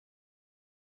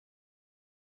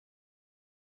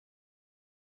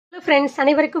Hello friends,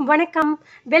 அனைவருக்கும் வணக்கம்.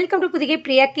 Welcome to புதிய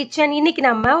பிரியா கிச்சன். இன்னைக்கு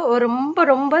நம்ம ஒரு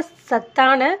ரொம்ப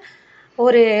சத்தான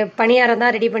ஒரு பணியாரம்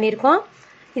தான் ரெடி பண்ணியிருக்கோம்.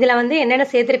 இதில் என்னென்ன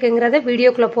சேர்த்துருக்குங்கிறத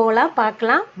வீடியோக்குள்ளே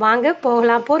பார்க்கலாம். வாங்க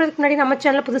போகலாம். போகிறதுக்கு முன்னாடி நம்ம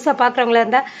சேனலை புதுசாக பார்க்குறவங்களா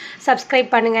இருந்தால் சப்ஸ்கிரைப்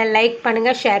பண்ணுங்கள், லைக்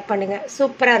பண்ணுங்கள், ஷேர் பண்ணுங்கள்.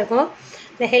 சூப்பராக இருக்கும்.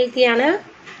 இந்த ஹெல்த்தியான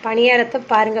பணியாரத்தை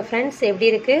பாருங்கள் ஃப்ரெண்ட்ஸ்,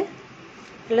 எப்படி இருக்குது.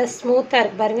 நல்லா ஸ்மூத்தாக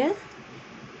இருக்குது பாருங்கள்.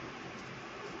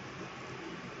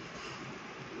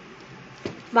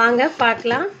 வாங்க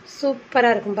பார்க்கலாம்.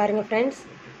 சூப்பராக இருக்கும் பாருங்கள் ஃப்ரெண்ட்ஸ்.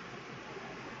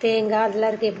 தேங்காய் அதெல்லாம்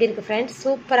இருக்குது. எப்படி இருக்குது ஃப்ரெண்ட்ஸ்?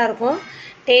 சூப்பராக இருக்கும்.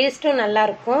 டேஸ்ட்டும்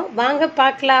நல்லாயிருக்கும். வாங்க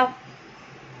பார்க்கலாம்.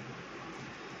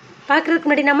 பார்க்குறதுக்கு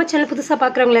முன்னாடி நம்ம சேனல் புதுசாக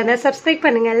பார்க்குறவங்களா இருந்தால் சப்ஸ்கிரைப்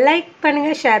பண்ணுங்கள், லைக்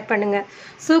பண்ணுங்கள், ஷேர் பண்ணுங்கள்.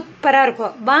 சூப்பராக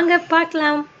இருக்கும். வாங்க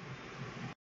பார்க்கலாம்.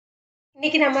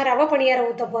 இன்றைக்கி நம்ம ரவை பணியாரம்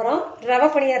ஊற்ற போகிறோம். ரவை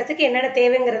பணியாரத்துக்கு என்னென்ன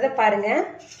தேவைங்கிறத பாருங்கள்.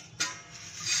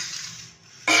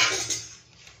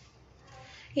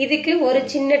 இதுக்கு ஒரு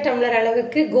சின்ன டம்ளர்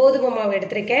அளவுக்கு கோதுமை மாவு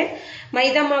எடுத்திருக்கேன்.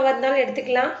 மைதா மாவு இருந்தாலும்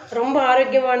எடுத்துக்கலாம். ரொம்ப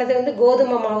ஆரோக்கியமானது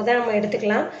கோதுமை மாவு தான் நம்ம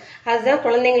எடுத்துக்கலாம். அதுதான்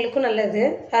குழந்தைங்களுக்கும் நல்லது.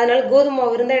 அதனால கோதுமை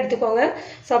மாவு இருந்தால் எடுத்துக்கோங்க.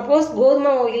 சப்போஸ்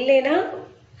கோதுமை மாவு இல்லைன்னா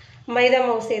மைதா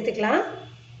மாவு சேர்த்துக்கலாம்.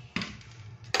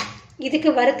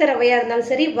 இதுக்கு வறுத்த ரவையாக இருந்தாலும்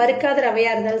சரி, வறுக்காத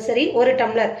ரவையாக இருந்தாலும் சரி, ஒரு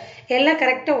டம்ளர், எல்லாம்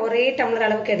கரெக்டாக ஒரே டம்ளர்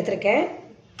அளவுக்கு எடுத்திருக்கேன்.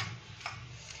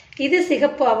 இது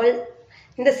சிகப்பு அவல்.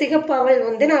 இந்த சிகப்பு அவல்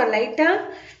நான் லைட்டாக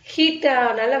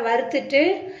ஹீட்டாக நல்லா வறுத்துட்டு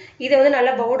இதை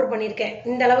நல்லா பவுடர் பண்ணியிருக்கேன்.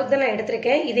 இந்த அளவுக்கு தான் நான்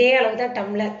எடுத்திருக்கேன். இதே அளவு தான்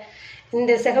டம்ளர்.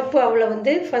 இந்த சிகப்பு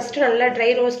அவலை ஃபஸ்ட்டு நல்லா ட்ரை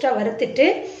ரோஸ்ட்டாக வறுத்துட்டு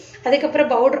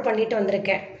அதுக்கப்புறம் பவுடர் பண்ணிட்டு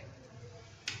வந்திருக்கேன்.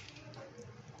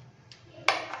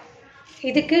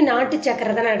 இதுக்கு நாட்டு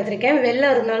சக்கரை தான் நான் எடுத்திருக்கேன்.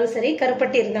 வெல்லம் இருந்தாலும் சரி,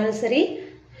 கருப்பட்டி இருந்தாலும் சரி,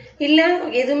 இல்லை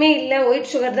எதுவுமே இல்லை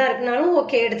ஒயிட் சுகர் தான் இருக்குனாலும்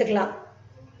ஓகே எடுத்துக்கலாம்.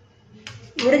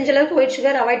 முடிஞ்ச அளவுக்கு ஒயிட்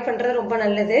சுகர் அவாய்ட் பண்ணுறது ரொம்ப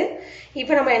நல்லது.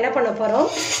 இப்போ நம்ம என்ன பண்ண போகிறோம்,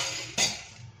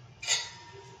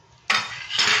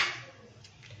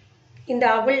 இந்த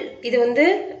அவல் இது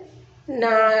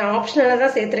நான் ஆப்ஷனலாக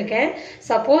தான் சேர்த்துருக்கேன்.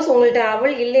 சப்போஸ் உங்கள்கிட்ட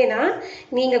அவல் இல்லைன்னா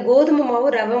நீங்கள் கோதுமை மாவு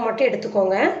ரவை மட்டும்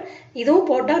எடுத்துக்கோங்க. இதுவும்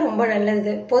போட்டால் ரொம்ப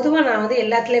நல்லது. பொதுவாக நான்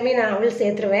எல்லாத்துலேயுமே நான் அவல்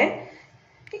சேர்த்துருவேன்.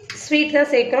 ஸ்வீட்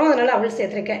தான் சேர்க்குறோம், அதனால் அவல்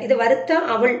சேர்த்துருக்கேன். இது வறுத்த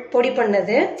அவல் பொடி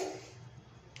பண்ணது,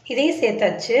 இதையும்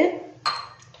சேர்த்தாச்சு.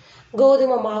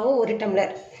 கோதுமை மாவு ஒரு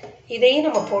டம்ளர், இதையும்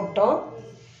நம்ம போட்டோம்.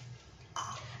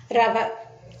 ரவை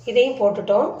இதையும்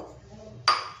போட்டுட்டோம்.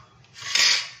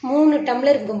 3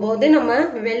 டம்ளர் இருக்கும்போது நம்ம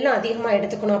வெல்லம் அதிகமாக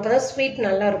எடுத்துக்கணும். அப்போ தான் ஸ்வீட்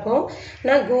நல்லாயிருக்கும்.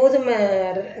 நான்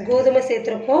கோதுமை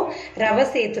சேர்த்துருக்கோம், ரவை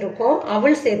சேர்த்துருக்கோம்,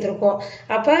 அவல் சேர்த்துருக்கோம்.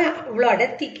 அப்போ இவ்வளோ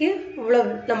அடர்த்திக்கு இவ்வளோ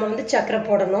நம்ம சர்க்கரை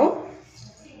போடணும்.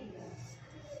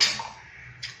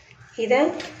 இதை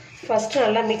ஃபஸ்ட்டு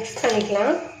நல்லா மிக்ஸ்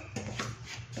பண்ணிக்கலாம்.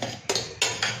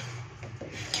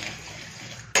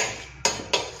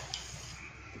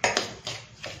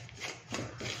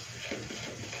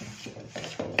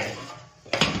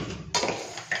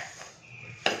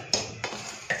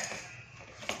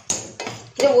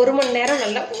 இது 1 மணி நேரம்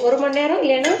நல்லா, 1 மணி நேரம்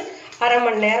இல்லைன்னா அரை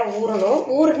மணி நேரம் ஊறணும்.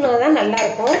 ஊறினா தான்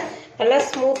நல்லாயிருக்கும், நல்லா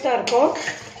ஸ்மூத்தாக இருக்கும்.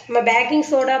 நம்ம பேக்கிங்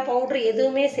சோடா பவுட்ரு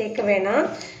எதுவுமே சேர்க்க வேணாம்.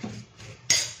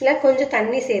 இல்லை கொஞ்சம்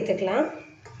தண்ணி சேர்த்துக்கலாம்.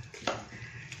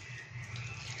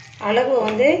 அளவு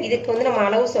இதுக்கு நம்ம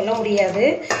அளவு சொல்ல முடியாது.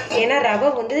 ஏன்னா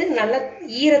ரவை நல்லா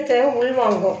ஈரத்தை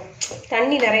உள்வாங்கும்,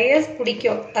 தண்ணி நிறைய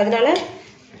குடிக்கும். அதனால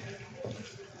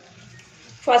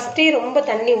ஃபஸ்ட்டே ரொம்ப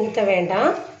தண்ணி ஊற்ற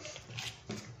வேண்டாம்.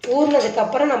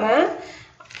 ஊறினதுக்கப்புறம் நம்ம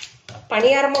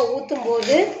பணியாரமாக ஊற்றும்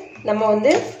போது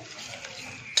நம்ம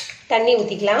தண்ணி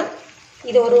ஊற்றிக்கலாம்.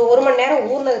 இது ஒரு மணி நேரம்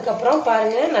ஊறினதுக்கப்புறம்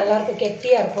பாருங்கள் நல்லாயிருக்கும்,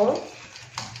 கெட்டியாக இருக்கும்.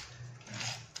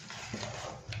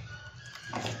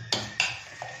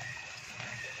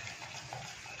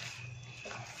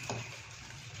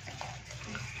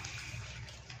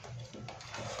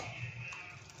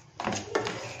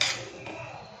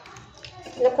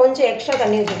 இதில் கொஞ்சம் எக்ஸ்ட்ரா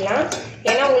தண்ணி ஊற்றிக்கலாம்.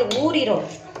 ஏன்னா உங்களுக்கு ஊறிடும்,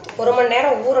 1 மணி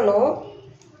நேரம் ஊறணும்.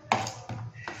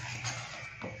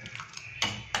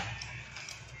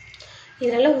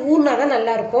 இது நல்லா ஊறினா தான்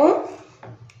நல்லாயிருக்கும்.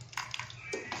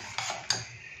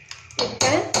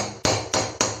 இப்போ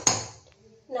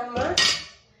நம்ம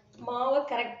மாவை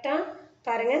கரெக்டாக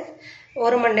பாருங்கள்,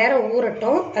 1 மணி நேரம்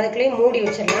ஊறட்டும். அதுக்குள்ளேயும் மூடி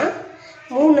வச்சிடலாம்.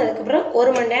 மூடினதுக்கப்புறம்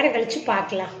 1 மணி நேரம் கழித்து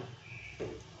பார்க்கலாம்.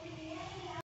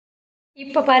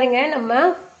 இப்போ பாருங்கள், நம்ம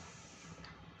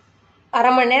அரை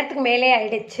மணி நேரத்துக்கு மேலே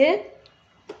ஆயிடுச்சு.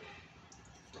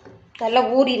 நல்லா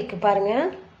ஊறி இருக்கு பாருங்கள்.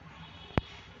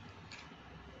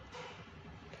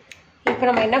 இப்போ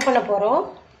நம்ம என்ன பண்ண போகிறோம்,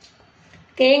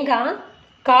 தேங்காய்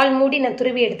 1/4 மூடி நான்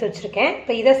துருவி எடுத்து வச்சுருக்கேன்.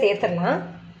 இப்போ இதை சேர்த்துடலாம்.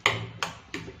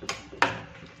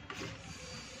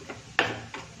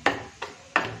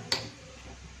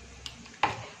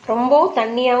 ரொம்ப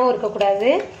தண்ணியாகவும்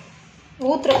இருக்கக்கூடாது,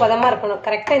 ஊற்றுற பதமாக இருக்கணும்.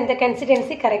 கரெக்டாக இந்த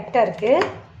கன்சிஸ்டன்சி கரெக்டாக இருக்குது.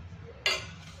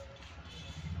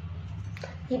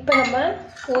 இப்போ நம்ம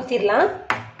ஊற்றிடலாம்.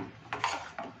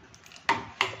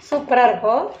 சூப்பராக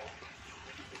இருக்கும்.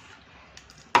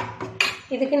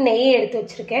 இதுக்கு நெய் எடுத்து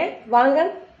வச்சுருக்கேன். வாங்க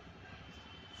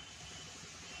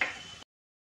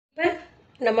இப்போ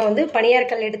நம்ம வந்து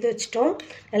பனியாரக்கல் எடுத்து வச்சிட்டோம்.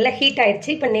 நல்லா ஹீட்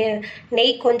ஆயிடுச்சு. இப்போ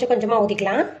நெய் கொஞ்சம் கொஞ்சமாக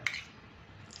ஊற்றிக்கலாம்.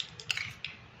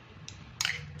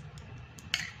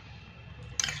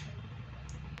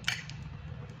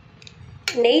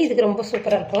 நெய் இதுக்கு ரொம்ப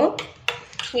சூப்பராக இருக்கும்.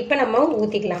 இப்போ நம்ம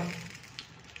ஊற்றிக்கலாம்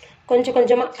கொஞ்சம்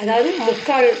கொஞ்சமாக, அதாவது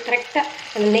முக்கால் கரெக்டாக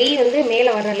அந்த நெய் வந்து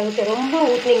மேலே வர அளவுக்கு. ரொம்ப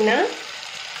ஊற்றினீங்கன்னா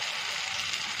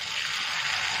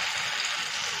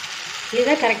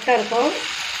இதுதான் கரெக்டாக இருக்கும்.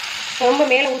 ரொம்ப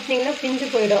மேலே ஊற்றினீங்கன்னா பிஞ்சு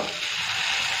போயிடும்.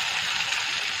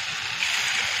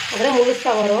 அதெல்லாம்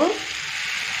முழுசாக வரும்.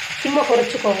 சிம்மை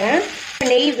குறைச்சிக்கோங்க.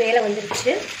 நெய் மேலே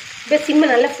வந்துருச்சு. இப்போ சிம்மை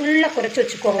நல்லா ஃபுல்லாக குறைச்சி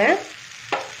வச்சுக்கோங்க.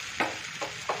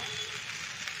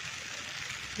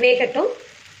 வேகட்டும்.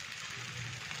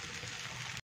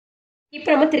 இப்போ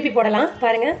நம்ம திருப்பி போடலாம்.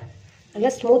 பாருங்கள், நல்லா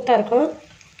ஸ்மூத்தாக இருக்கும்.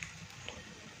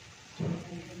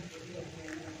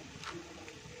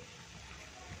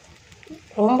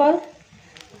 ரொம்ப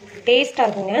டேஸ்ட்டாக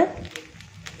இருக்குங்க.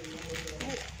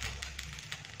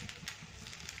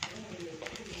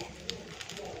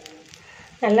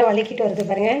 நல்லா வலிக்கிட்டு வருது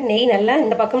பாருங்கள். நெய் நல்லா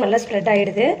இந்த பக்கம் நல்லா ஸ்ப்ரெட்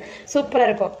ஆகிடுது. சூப்பராக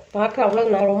இருக்கும். பார்க்க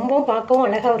அவ்வளோ ரொம்ப பார்க்கவும்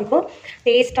அழகாகவும் இருக்கும்,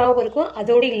 டேஸ்ட்டாகவும் இருக்கும்.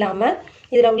 அதோடு இல்லாமல்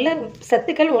இதில் உள்ள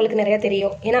சத்துக்கள் உங்களுக்கு நிறையா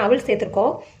தெரியும். ஏன்னா அவல்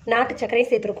சேர்த்துருக்கோம், நாட்டு சர்க்கரையும்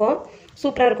சேர்த்துருக்கோம்.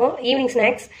 சூப்பராக இருக்கும். Evening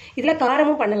snacks. இதில்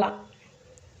காரமும் பண்ணலாம்.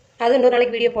 அது இன்னொரு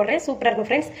நாளைக்கு வீடியோ போடுறேன். சூப்பராக இருக்கும்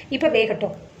ஃப்ரெண்ட்ஸ். இப்போ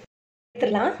வேகட்டும்.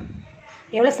 எடுத்துடலாம்.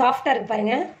 எவ்வளோ சாஃப்டாக இருக்குது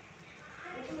பாருங்கள்.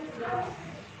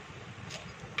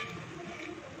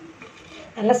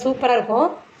 நல்லா சூப்பராக இருக்கும்.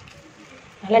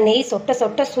 நல்லா நெய் சொட்ட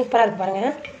சொட்ட சூப்பராக இருக்கு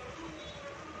பாருங்கள்.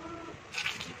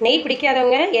 நெய்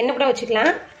பிடிக்காதவங்க எண்ணெய் கூட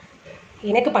வச்சுக்கலாம்.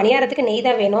 எனக்கு பணியாரத்துக்கு நெய்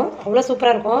தான் வேணும். அவ்வளோ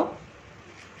சூப்பராக இருக்கும்.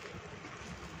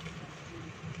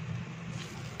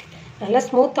 நல்லா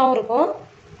ஸ்மூத்தாகவும் இருக்கும்.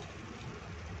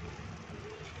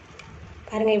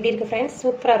 பாருங்கள் எப்படி இருக்குது ஃப்ரெண்ட்ஸ்.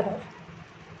 சூப்பராக இருக்கும்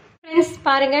ஃப்ரெண்ட்ஸ்.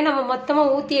 பாருங்கள், நம்ம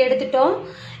மொத்தமாக ஊற்றி எடுத்துட்டோம்.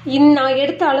 நான்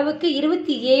எடுத்த அளவுக்கு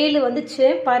 27 வந்துச்சு.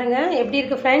 பாருங்கள் எப்படி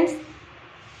இருக்குது ஃப்ரெண்ட்ஸ்.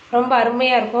 ரொம்ப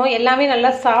அருமையாக இருக்கும். எல்லாமே நல்லா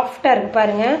சாஃப்டாக இருக்குது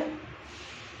பாருங்கள்.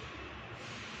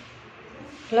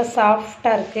 நல்லா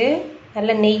சாஃப்டாக இருக்குது.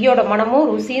 நல்ல நெய்யோட மனமும்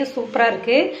ருசியும் சூப்பராக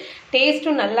இருக்குது.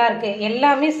 டேஸ்ட்டும் நல்லா இருக்குது.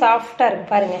 எல்லாமே சாஃப்டாக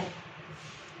இருக்குது பாருங்கள்.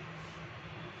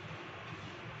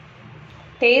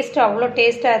 டேஸ்ட் அவ்வளோ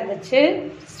டேஸ்ட்டாக இருந்துச்சு.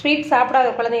 ஸ்வீட்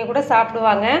சாப்பிடாத குழந்தைங்க கூட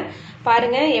சாப்பிடுவாங்க.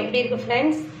 பாருங்கள் எப்படி இருக்குது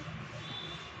ஃப்ரெண்ட்ஸ்.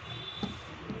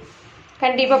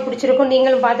 கண்டிப்பாக பிடிச்சிருக்கும்.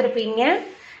 நீங்களும் பார்த்துருப்பீங்க.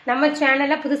 நம்ம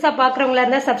சேனலை புதுசாக பார்க்குறவங்களா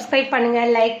இருந்தால் சப்ஸ்கிரைப்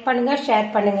பண்ணுங்கள், லைக் பண்ணுங்கள், ஷேர்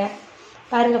பண்ணுங்கள்.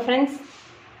 பாருங்கள் ஃப்ரெண்ட்ஸ்.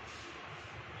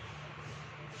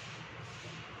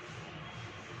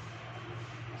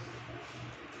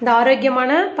 இந்த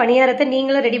ஆரோக்கியமான பணியாரத்தை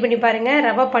நீங்களும் ரெடி பண்ணி பாருங்கள்.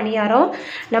 ரவை பணியாரம்.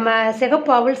 நம்ம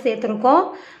சிகப்பு அவல் சேர்த்துருக்கோம்,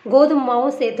 கோதுமை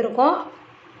மாவும் சேர்த்துருக்கோம்,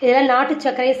 இதெல்லாம் நாட்டு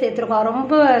சர்க்கரையும் சேர்த்துருக்கோம்.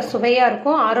 ரொம்ப சுவையாக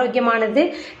இருக்கும், ஆரோக்கியமானது,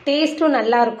 டேஸ்ட்டும்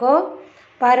நல்லாயிருக்கும்.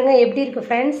 பாருங்கள் எப்படி இருக்குது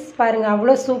ஃப்ரெண்ட்ஸ். பாருங்கள்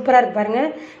அவ்வளோ சூப்பராக இருக்குது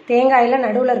பாருங்கள். தேங்காயெல்லாம்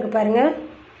நடுவில் இருக்குது பாருங்கள்.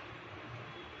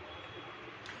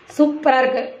 சூப்பராக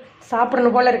இருக்குது.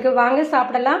 சாப்பிடணும் போல் இருக்குது. வாங்க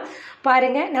சாப்பிடலாம்.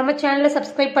 பாருங்கள், நம்ம சேனலை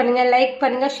சப்ஸ்கிரைப் பண்ணுங்கள், லைக்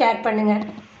பண்ணுங்கள், ஷேர் பண்ணுங்கள்.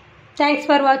 தேங்க்ஸ்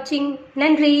ஃபார் வாட்சிங்.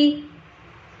 நன்றி.